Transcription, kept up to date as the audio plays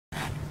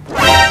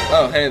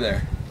Oh, hey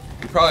there.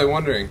 You're probably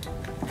wondering,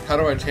 how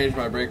do I change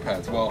my brake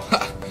pads? Well,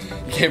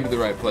 you came to the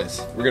right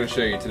place. We're gonna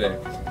show you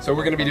today. So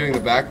we're gonna be doing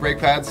the back brake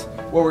pads.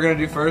 What we're gonna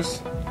do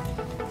first,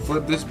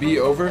 flip this B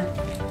over,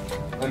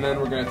 and then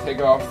we're gonna take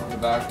off the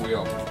back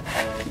wheel.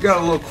 We got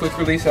a little quick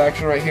release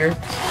action right here.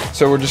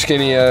 So we're just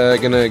gonna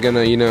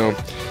you know,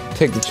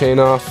 take the chain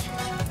off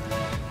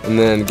and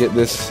then get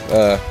this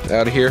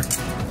out of here.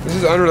 This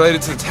is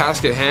unrelated to the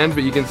task at hand,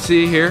 but you can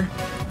see here,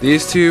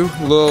 these two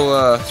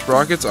little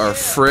sprockets are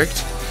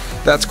fricked.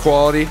 That's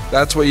quality.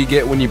 That's what you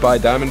get when you buy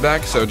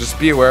Diamondback, so just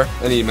be aware,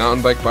 any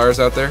mountain bike buyers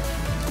out there.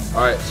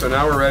 Alright, so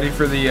now we're ready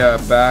for the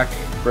back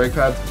brake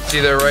pad. See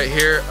there right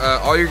here,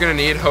 all you're gonna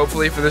need,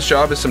 hopefully, for this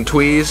job is some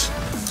tweezers.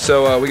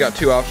 So we got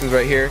two options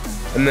right here.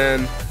 And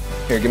then,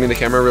 here, give me the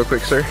camera real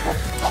quick, sir.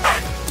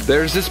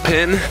 There's this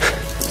pin.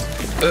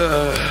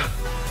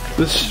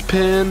 This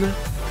pin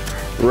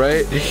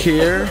right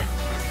here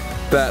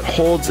that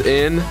holds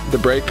in the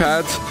brake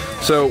pads.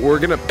 So we're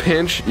gonna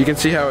pinch, you can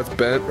see how it's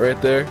bent right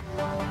there.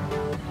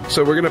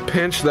 So we're gonna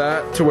pinch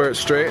that to where it's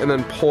straight and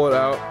then pull it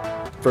out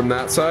from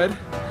that side.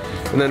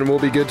 And then we'll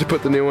be good to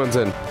put the new ones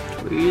in.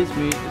 Please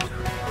me.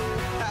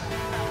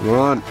 Come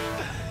on.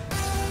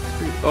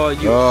 Oh,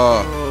 you.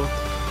 Oh.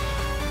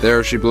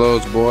 There she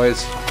blows,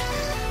 boys.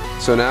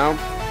 So now,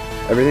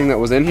 everything that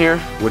was in here,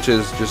 which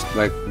is just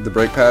like the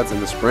brake pads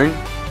and the spring,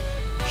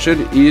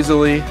 should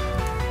easily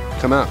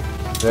come out.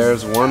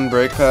 There's one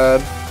brake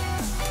pad.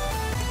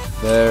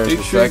 There's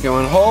the second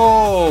one.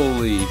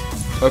 Holy!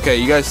 Okay,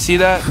 you guys see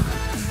that?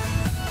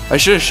 I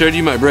should have showed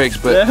you my brakes,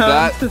 but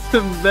that was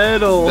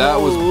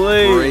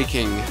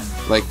breaking.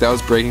 Like, that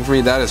was breaking for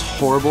me. That is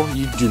horrible.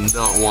 You do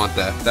not want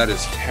that. That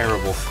is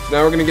terrible.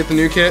 Now we're gonna get the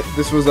new kit.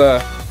 This was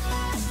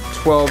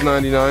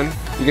 $12.99.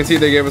 You can see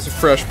they gave us a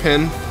fresh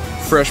pin,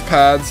 fresh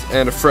pads,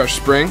 and a fresh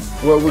spring.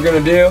 What we're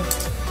gonna do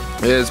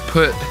is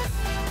put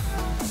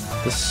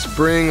the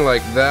spring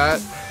like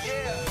that.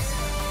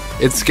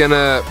 It's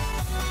gonna,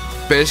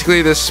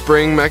 basically this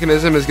spring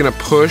mechanism is gonna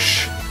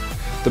push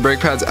the brake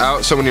pads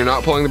out, so when you're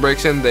not pulling the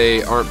brakes in,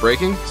 they aren't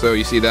braking. So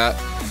you see that,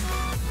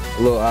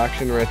 a little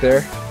action right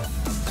there.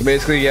 So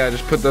basically, yeah,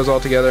 just put those all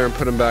together and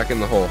put them back in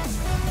the hole.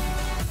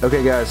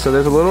 Okay guys, so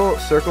there's a little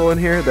circle in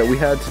here that we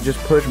had to just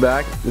push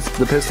back, this is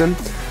the piston.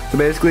 So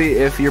basically,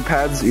 if your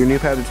new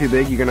pads are too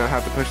big, you're gonna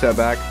have to push that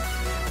back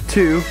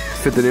to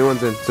fit the new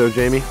ones in. So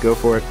Jamie, go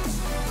for it.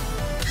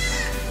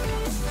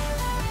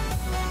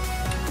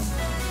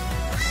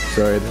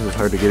 Sorry, this is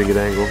hard to get a good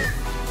angle.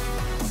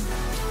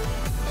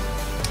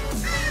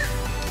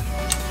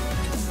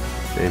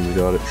 Jamie, you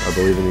got it. I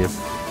believe in you.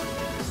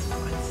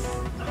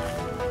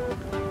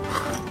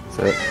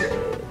 Set.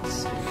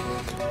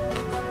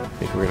 I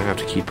think we're gonna have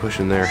to keep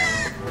pushing there.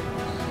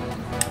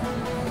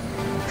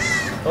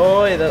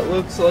 Oh, yeah, that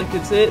looks like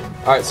it's it.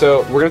 Alright,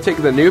 so we're gonna take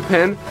the new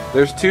pin.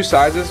 There's two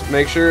sizes.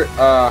 Make sure,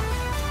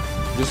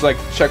 just like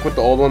check with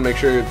the old one, make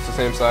sure it's the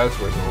same size.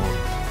 Where's the old one?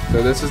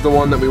 So this is the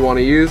one that we want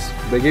to use.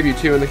 They give you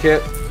two in the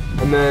kit.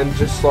 And then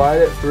just slide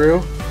it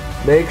through.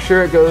 Make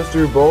sure it goes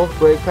through both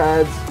brake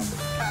pads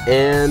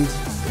and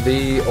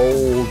the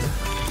old,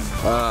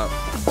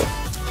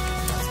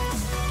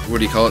 what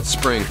do you call it,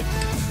 spring.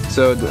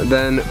 So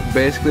then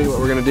basically what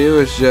we're gonna do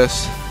is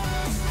just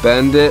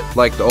bend it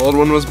like the old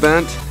one was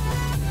bent,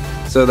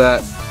 so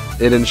that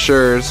it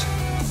ensures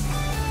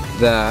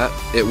that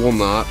it will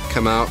not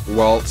come out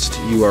whilst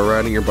you are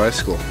riding your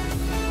bicycle.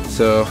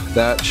 So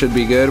that should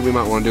be good. We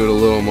might want to do it a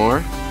little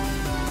more.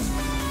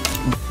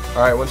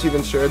 Alright, once you've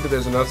ensured that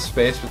there's enough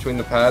space between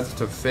the pads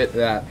to fit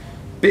that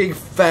big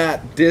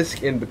fat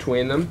disc in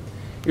between them,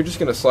 you're just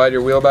going to slide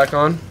your wheel back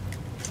on,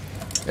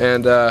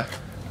 and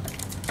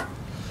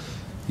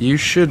you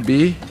should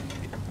be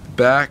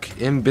back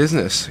in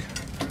business.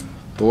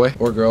 Boy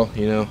or girl,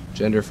 you know,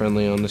 gender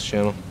friendly on this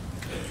channel.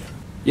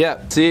 Yeah,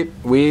 see,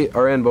 we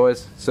are in,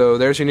 boys. So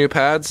there's your new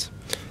pads.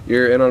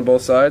 You're in on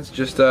both sides.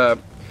 Just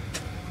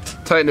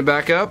tighten it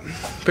back up,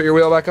 put your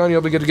wheel back on,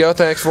 you'll be good to go.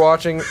 Thanks for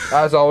watching,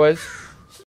 as always.